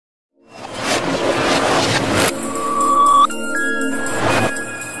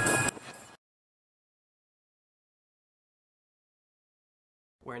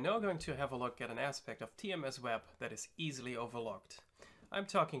now going to have a look at an aspect of TMS Web that is easily overlooked. I'm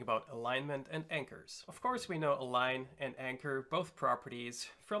talking about alignment and anchors. Of course, we know align and anchor, both properties,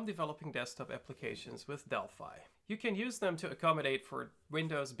 from developing desktop applications with Delphi. You can use them to accommodate for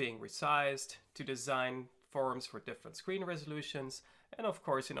windows being resized, to design forms for different screen resolutions, and of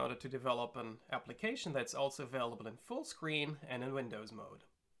course in order to develop an application that's also available in full screen and in Windows mode.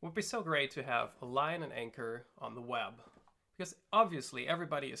 It would be so great to have align and anchor on the web, because obviously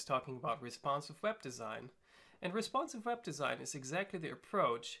everybody is talking about responsive web design, and responsive web design is exactly the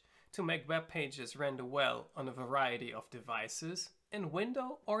approach to make web pages render well on a variety of devices and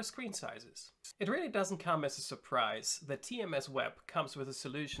window or screen sizes. It really doesn't come as a surprise that TMS Web comes with a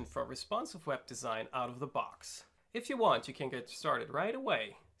solution for responsive web design out of the box. If you want, you can get started right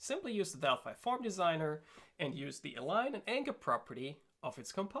away. Simply use the Delphi Form Designer and use the align and anchor property of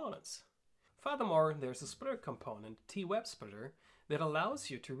its components. Furthermore, there's a splitter component, TWeb Splitter, that allows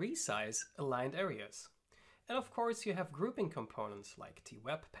you to resize aligned areas. And of course, you have grouping components like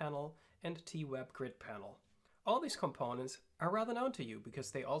TWeb Panel and TWeb Grid Panel. All these components are rather known to you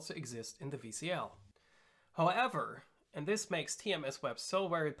because they also exist in the VCL. However, and this makes TMS Web so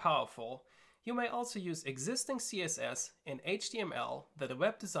very powerful, you may also use existing CSS and HTML that a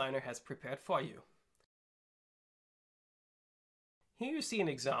web designer has prepared for you. Here you see an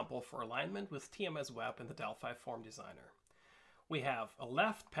example for alignment with TMS Web in the Delphi Form Designer. We have a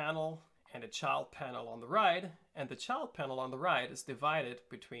left panel and a child panel on the right, and the child panel on the right is divided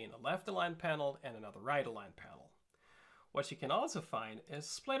between a left aligned panel and another right aligned panel. What you can also find is a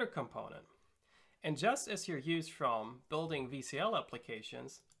splitter component. And just as you're used from building VCL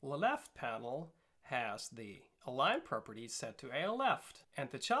applications, the left panel has the align property set to AL left, and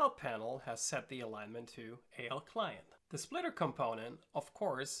the child panel has set the alignment to AL client. The splitter component, of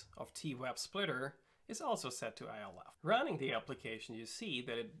course, of TWeb Splitter is also set to AL left. Running the application, you see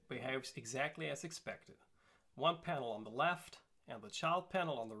that it behaves exactly as expected. One panel on the left and the child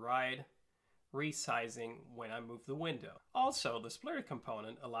panel on the right, resizing when I move the window. Also, the splitter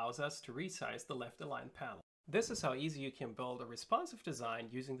component allows us to resize the left aligned panel. This is how easy you can build a responsive design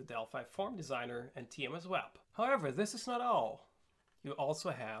using the Delphi Form Designer and TMS Web. However, this is not all. You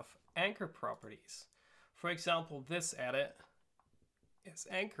also have anchor properties. For example, this edit is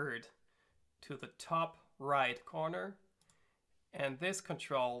anchored to the top right corner, and this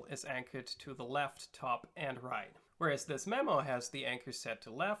control is anchored to the left, top, and right. Whereas this memo has the anchor set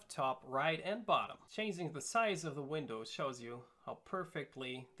to left, top, right, and bottom. Changing the size of the window shows you how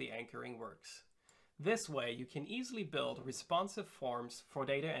perfectly the anchoring works. This way, you can easily build responsive forms for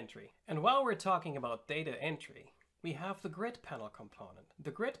data entry. And while we're talking about data entry, we have the grid panel component. The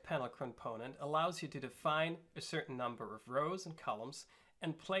grid panel component allows you to define a certain number of rows and columns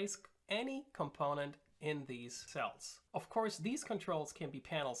and place any component in these cells. Of course, these controls can be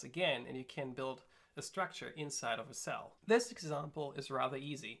panels again, and you can build a structure inside of a cell. This example is rather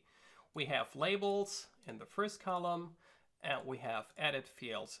easy. We have labels in the first column, and we have edit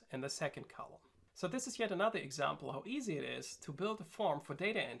fields in the second column. So this is yet another example how easy it is to build a form for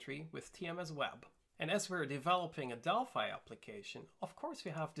data entry with TMS Web. And as we're developing a Delphi application, of course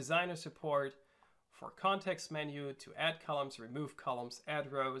we have designer support for context menu to add columns,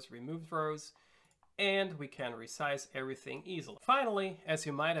 add rows, remove rows, and we can resize everything easily. Finally, as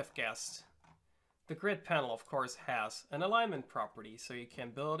you might have guessed, the grid panel of course has an alignment property, so you can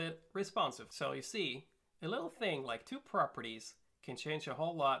build it responsive. So you see, a little thing like two properties can change a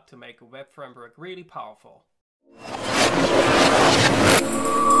whole lot to make a web framework really powerful.